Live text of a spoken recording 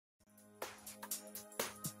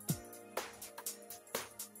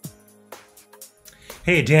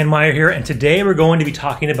Hey, Dan Meyer here, and today we're going to be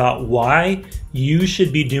talking about why you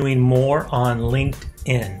should be doing more on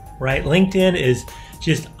LinkedIn, right? LinkedIn is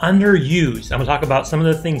just underused. I'm gonna talk about some of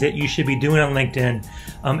the things that you should be doing on LinkedIn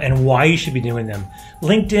and why you should be doing them.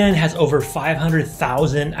 LinkedIn has over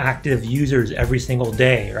 500,000 active users every single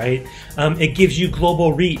day, right? It gives you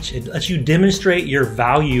global reach. It lets you demonstrate your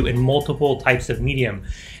value in multiple types of medium.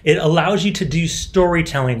 It allows you to do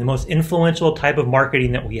storytelling, the most influential type of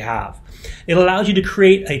marketing that we have. It allows you to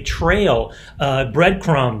create a trail,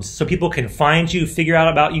 breadcrumbs, so people can find you, figure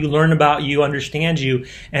out about you, learn about you, understand you,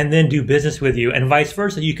 and then do business with you, and vice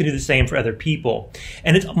versa. You can do the same for other people.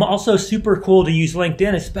 And it's also super cool to use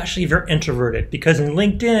LinkedIn, especially if you're introverted, because in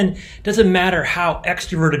LinkedIn, it doesn't matter how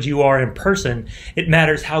extroverted you are in person, it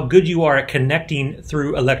matters how good you are at connecting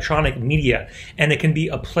through electronic media, and it can be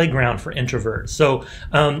a playground for introverts. So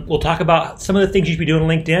we'll talk about some of the things you should be doing on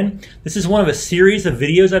LinkedIn. This is one of a series of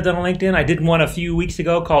videos I've done on LinkedIn. I did one a few weeks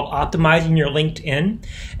ago called Optimizing Your LinkedIn,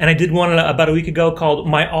 and I did one about a week ago called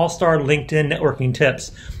My All-Star LinkedIn Networking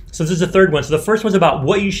Tips. So this is the third one. So the first one's about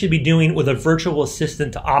what you should be doing with a virtual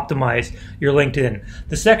assistant to optimize your LinkedIn.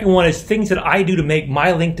 The second one is things that I do to make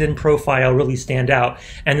my LinkedIn profile really stand out.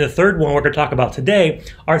 And the third one we're going to talk about today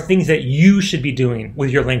are things that you should be doing with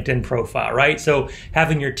your LinkedIn profile, right? So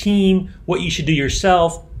having your team, what you should do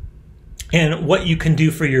yourself, and what you can do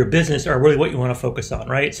for your business are really what you want to focus on,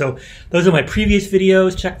 right? So those are my previous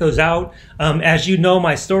videos. Check those out. As you know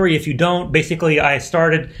my story, if you don't, basically I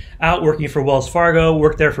started out working for Wells Fargo,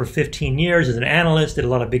 worked there for 15 years as an analyst, did a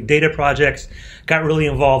lot of big data projects, got really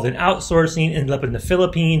involved in outsourcing, ended up in the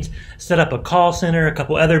Philippines, set up a call center, a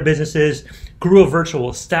couple other businesses, grew a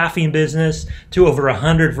virtual staffing business to over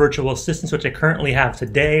 100 virtual assistants, which I currently have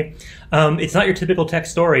today. It's not your typical tech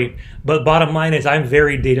story, but bottom line is I'm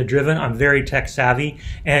very data driven, I'm very tech savvy,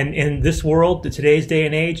 and in this world, today's day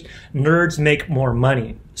and age, nerds make more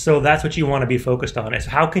money. So that's what you want to be focused on, is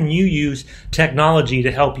how can you use technology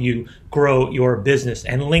to help you grow your business?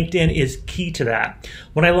 And LinkedIn is key to that.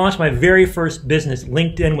 When I launched my very first business,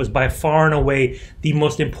 LinkedIn was by far and away the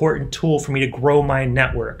most important tool for me to grow my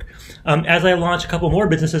network. As I launched a couple more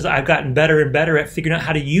businesses, I've gotten better and better at figuring out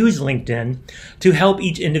how to use LinkedIn to help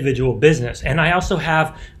each individual business. And I also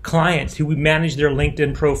have clients who we manage their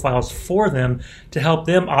LinkedIn profiles for them to help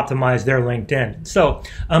them optimize their LinkedIn. So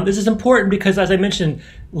this is important because, as I mentioned,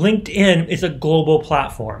 LinkedIn is a global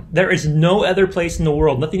platform. There is no other place in the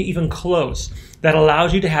world, nothing even close, that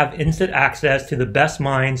allows you to have instant access to the best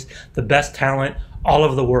minds, the best talent all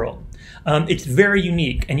over the world. It's very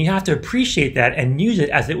unique, and you have to appreciate that and use it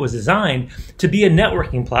as it was designed to be a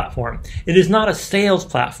networking platform. It is not a sales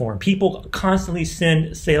platform. People constantly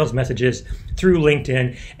send sales messages through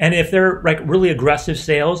LinkedIn, and if they're like really aggressive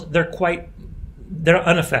sales, they're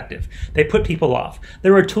ineffective. They put people off.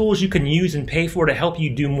 There are tools you can use and pay for to help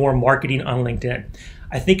you do more marketing on LinkedIn.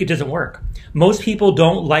 I think it doesn't work. Most people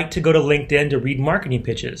don't like to go to LinkedIn to read marketing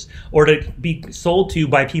pitches or to be sold to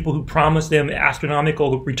by people who promise them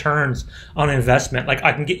astronomical returns on investment. Like,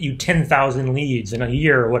 I can get you 10,000 leads in a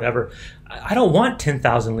year or whatever. I don't want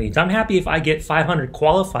 10,000 leads. I'm happy if I get 500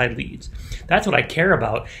 qualified leads. That's what I care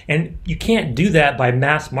about. And you can't do that by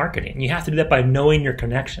mass marketing. You have to do that by knowing your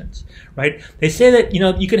connections, right? They say that,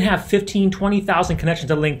 you can have 15, 20,000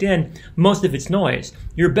 connections on LinkedIn. Most of it's noise.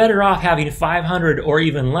 You're better off having 500 or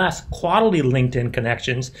even less quality LinkedIn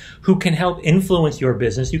connections who can help influence your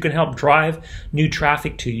business. You can help drive new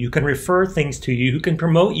traffic to you. You can refer things to you, who can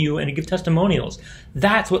promote you and give testimonials.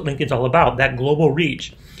 That's what LinkedIn's all about, that global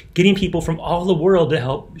reach. Getting people from all the world to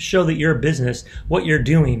help show that your business, what you're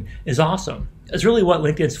doing, is awesome. That's really what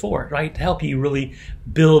LinkedIn's for, right? To help you really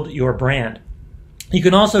build your brand. You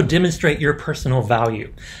can also demonstrate your personal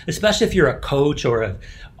value, especially if you're a coach or an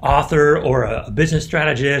author or a business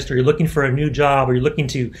strategist, or you're looking for a new job, or you're looking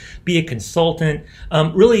to be a consultant.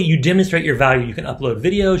 Really, you demonstrate your value. You can upload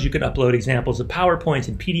videos, you can upload examples of PowerPoints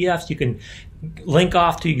and PDFs, you can link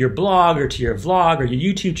off to your blog or to your vlog or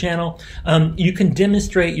your YouTube channel. You can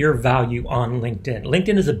demonstrate your value on LinkedIn.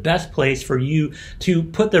 LinkedIn is the best place for you to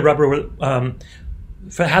put the rubber,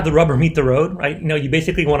 have the rubber meet the road, right? You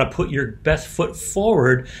basically want to put your best foot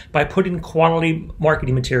forward by putting quality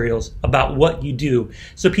marketing materials about what you do.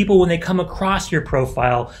 So people, when they come across your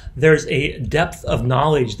profile, there's a depth of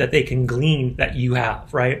knowledge that they can glean that you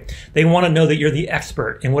have, right? They want to know that you're the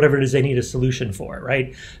expert in whatever it is they need a solution for,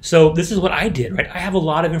 right? So this is what I did, right? I have a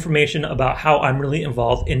lot of information about how I'm really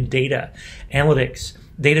involved in data, analytics,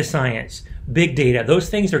 data science, big data. Those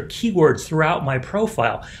things are keywords throughout my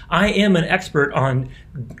profile. I am an expert on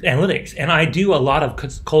analytics, and I do a lot of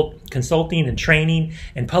consulting and training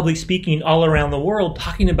and public speaking all around the world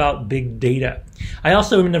talking about big data. I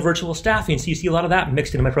also am into virtual staffing, so you see a lot of that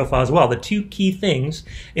mixed into my profile as well. The two key things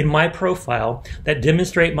in my profile that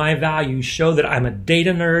demonstrate my value show that I'm a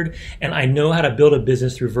data nerd and I know how to build a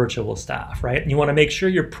business through virtual staff, right? And you want to make sure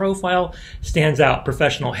your profile stands out.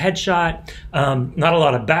 Professional headshot, not a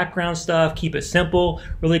lot of background stuff, keep it simple,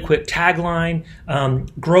 really quick tagline,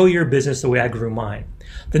 grow your business the way I grew mine.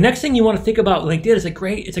 The next thing you want to think about LinkedIn is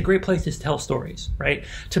it's a great place to tell stories, right?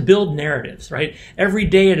 To build narratives, right? Every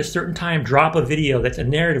day at a certain time, drop a video that's a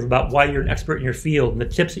narrative about why you're an expert in your field and the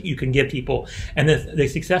tips that you can give people and the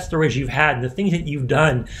success stories you've had and the things that you've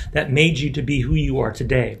done that made you to be who you are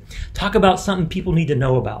today. Talk about something people need to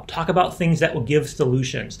know about. Talk about things that will give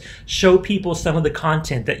solutions. Show people some of the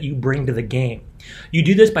content that you bring to the game. You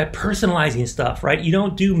do this by personalizing stuff, right? You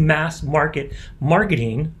don't do mass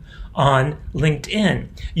marketing on LinkedIn.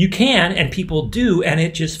 You can, and people do, and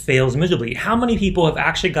it just fails miserably. How many people have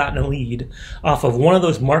actually gotten a lead off of one of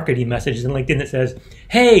those marketing messages in LinkedIn that says,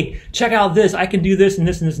 hey, check out this, I can do this and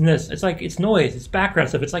this and this and this. It's like, it's noise, it's background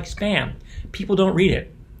stuff, it's like spam. People don't read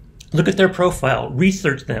it. Look at their profile,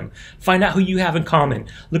 research them, find out who you have in common,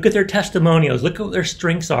 look at their testimonials, look at what their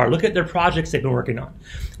strengths are, look at their projects they've been working on,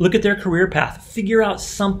 look at their career path, figure out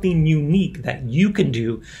something unique that you can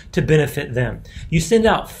do to benefit them. You send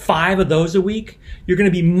out 5 of those a week, you're going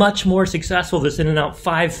to be much more successful than sending out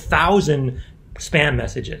 5,000 spam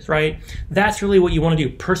messages, right? That's really what you want to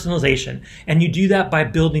do, personalization. And you do that by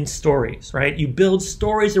building stories, right? You build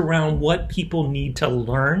stories around what people need to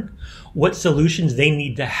learn, what solutions they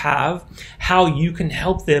need to have, how you can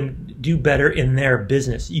help them do better in their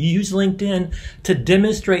business. You use LinkedIn to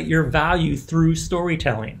demonstrate your value through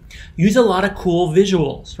storytelling. Use a lot of cool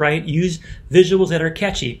visuals, right? Use visuals that are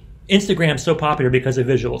catchy. Instagram's so popular because of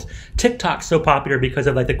visuals. TikTok's so popular because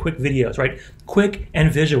of like the quick videos, right? Quick and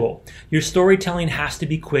visual. Your storytelling has to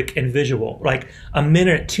be quick and visual, like a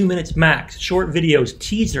minute, 2 minutes max, short videos,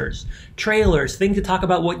 teasers, trailers, things to talk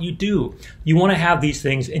about what you do. You want to have these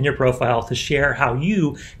things in your profile to share how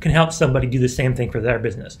you can help somebody do the same thing for their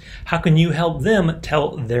business. How can you help them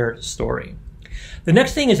tell their story? The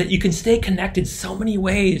next thing is that you can stay connected so many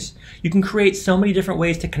ways. You can create so many different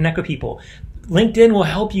ways to connect with people. LinkedIn will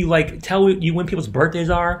help you tell you when people's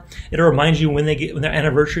birthdays are. It'll remind you when their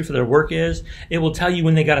anniversary for their work is. It will tell you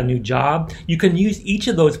when they got a new job. You can use each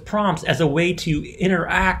of those prompts as a way to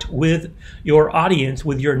interact with your audience,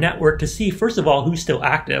 with your network, to see, first of all, who's still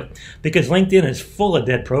active, because LinkedIn is full of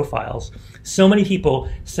dead profiles. So many people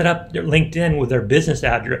set up their LinkedIn with their business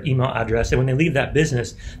email address, and when they leave that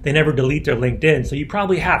business, they never delete their LinkedIn. So you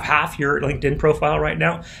probably have half your LinkedIn profile right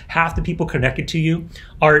now, half the people connected to you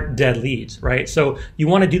are dead leads, right? So you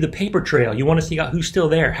want to do the paper trail. You want to see out who's still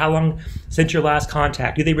there. How long since your last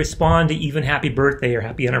contact? Do they respond to even happy birthday or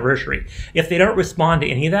happy anniversary? If they don't respond to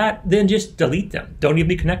any of that, then just delete them. Don't even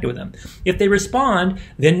be connected with them. If they respond,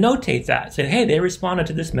 then notate that. Say, hey, they responded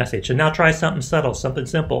to this message. So now try something subtle, something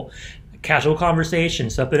simple. Casual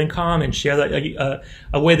conversation, something in common, share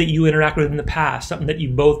a way that you interact with in the past, something that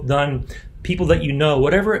you've both done, people that you know,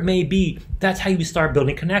 whatever it may be. That's how you start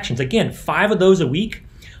building connections. Again, 5 of those a week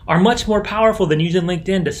are much more powerful than using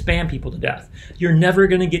LinkedIn to spam people to death. You're never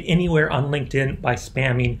going to get anywhere on LinkedIn by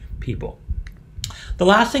spamming people. The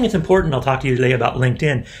last thing that's important I'll talk to you today about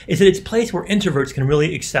LinkedIn is that it's a place where introverts can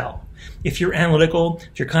really excel. If you're analytical,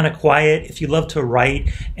 if you're kind of quiet, if you love to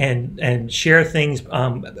write and share things,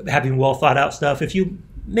 having well thought out stuff, if you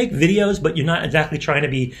make videos but you're not exactly trying to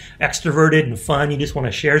be extroverted and fun, you just want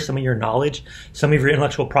to share some of your knowledge, some of your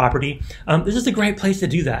intellectual property, this is a great place to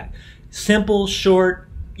do that. Simple, short,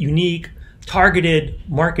 unique, targeted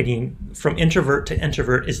marketing from introvert to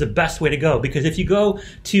introvert is the best way to go, because if you go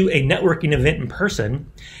to a networking event in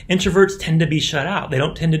person, introverts tend to be shut out. They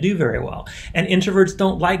don't tend to do very well. And introverts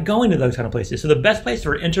don't like going to those kind of places. So the best place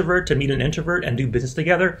for an introvert to meet an introvert and do business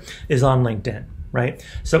together is on LinkedIn, right?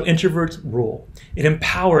 So introverts rule. It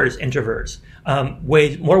empowers introverts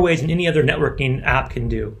more ways than any other networking app can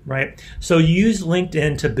do, right? So use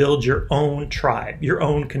LinkedIn to build your own tribe, your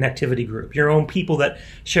own connectivity group, your own people that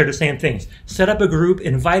share the same things. Set up a group,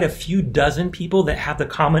 invite a few dozen people that have the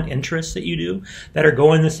common interests that you do, that are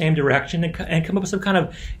going in the same direction, and come up with some kind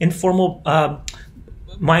of informal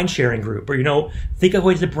mind sharing group, or think of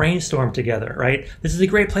ways to brainstorm together, right? This is a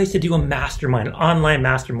great place to do a mastermind, an online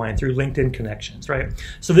mastermind through LinkedIn connections, right?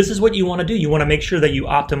 So this is what you want to do. You want to make sure that you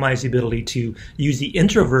optimize the ability to use the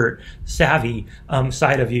introvert savvy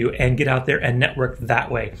side of you and get out there and network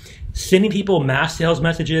that way. Sending people mass sales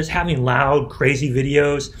messages, having loud, crazy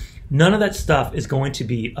videos, None of that stuff is going to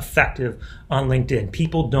be effective on LinkedIn.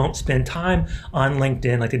 People don't spend time on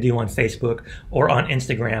LinkedIn like they do on Facebook or on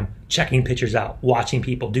Instagram, checking pictures out, watching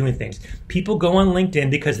people, doing things. People go on LinkedIn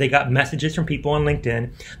because they got messages from people on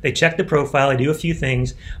LinkedIn. They check the profile, they do a few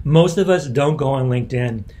things. Most of us don't go on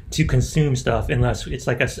LinkedIn to consume stuff unless it's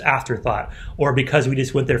like an afterthought or because we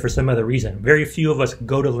just went there for some other reason. Very few of us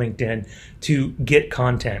go to LinkedIn to get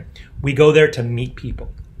content. We go there to meet people.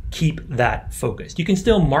 Keep that focused. You can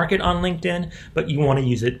still market on LinkedIn, but you want to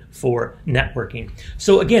use it for networking.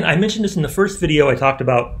 So again, I mentioned this in the first video. I talked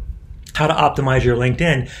about how to optimize your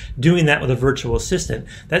LinkedIn, doing that with a virtual assistant.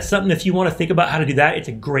 That's something, if you want to think about how to do that, it's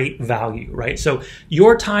a great value, right? So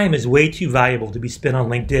your time is way too valuable to be spent on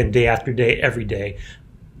LinkedIn day after day, every day,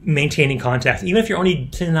 maintaining contacts. Even if you're only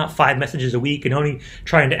sending out 5 messages a week and only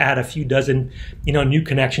trying to add a few dozen, new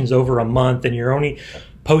connections over a month, and you're only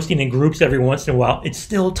posting in groups every once in a while, it's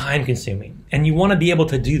still time consuming. And you want to be able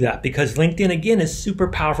to do that because LinkedIn, again, is super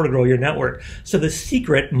powerful to grow your network. So the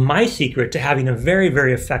secret, my secret to having a very,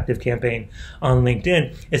 very effective campaign on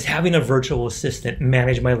LinkedIn is having a virtual assistant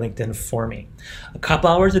manage my LinkedIn for me. A couple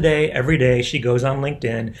hours a day, every day, she goes on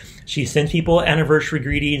LinkedIn. She sends people anniversary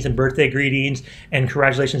greetings and birthday greetings and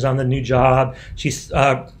congratulations on the new job. She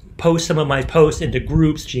posts some of my posts into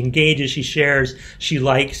groups. She engages, she shares, she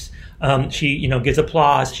likes. She, gives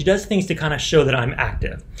applause. She does things to kind of show that I'm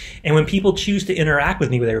active. And when people choose to interact with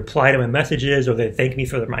me, whether they reply to my messages or they thank me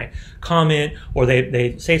for my comment or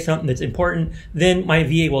they say something that's important, then my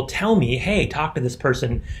VA will tell me, hey, talk to this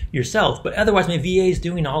person yourself. But otherwise, my VA is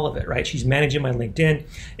doing all of it, right? She's managing my LinkedIn.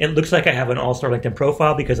 It looks like I have an all-star LinkedIn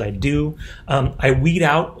profile because I do. I weed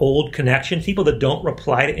out old connections, people that don't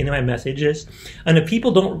reply to any of my messages. And if people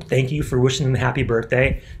don't thank you for wishing them a happy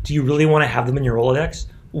birthday, do you really want to have them in your Rolodex?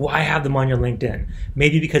 Why have them on your LinkedIn?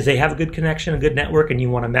 Maybe because they have a good connection, a good network, and you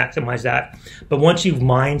want to maximize that. But once you've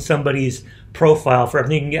mined somebody's profile for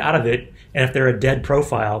everything you can get out of it, and if they're a dead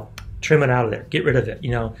profile, trim it out of there. Get rid of it.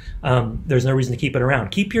 There's no reason to keep it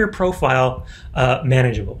around. Keep your profile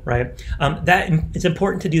manageable, right? It's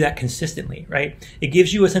important to do that consistently, right? It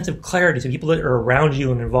gives you a sense of clarity so people that are around you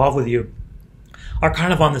and involved with you are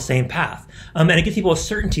kind of on the same path. And it gives people a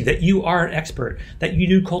certainty that you are an expert, that you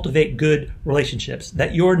do cultivate good relationships,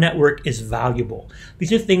 that your network is valuable.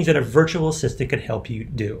 These are things that a virtual assistant can help you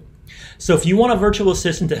do. So if you want a virtual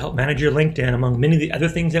assistant to help manage your LinkedIn, among many of the other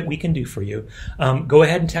things that we can do for you, go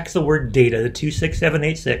ahead and text the word data to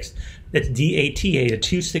 26786. That's DATA to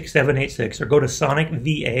 26786, or go to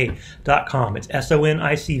sonicva.com. It's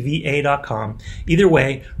SONICVA.com. Either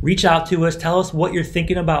way, reach out to us. Tell us what you're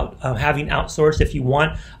thinking about having outsourced. If you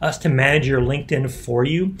want us to manage your LinkedIn for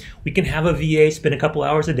you, we can have a VA spend a couple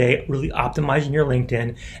hours a day really optimizing your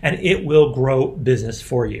LinkedIn, and it will grow business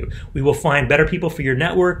for you. We will find better people for your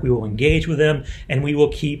network. We will engage with them, and we will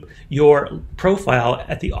keep your profile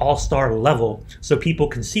at the all-star level so people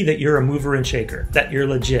can see that you're a mover and shaker, that you're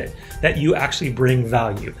legit, that you actually bring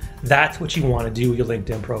value. That's what you want to do with your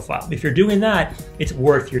LinkedIn profile. If you're doing that, it's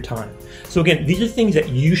worth your time. So again, these are things that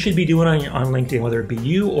you should be doing on LinkedIn, whether it be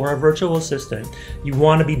you or a virtual assistant. You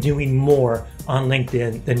want to be doing more on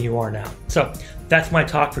LinkedIn than you are now. So that's my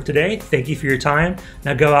talk for today. Thank you for your time.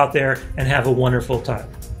 Now go out there and have a wonderful time.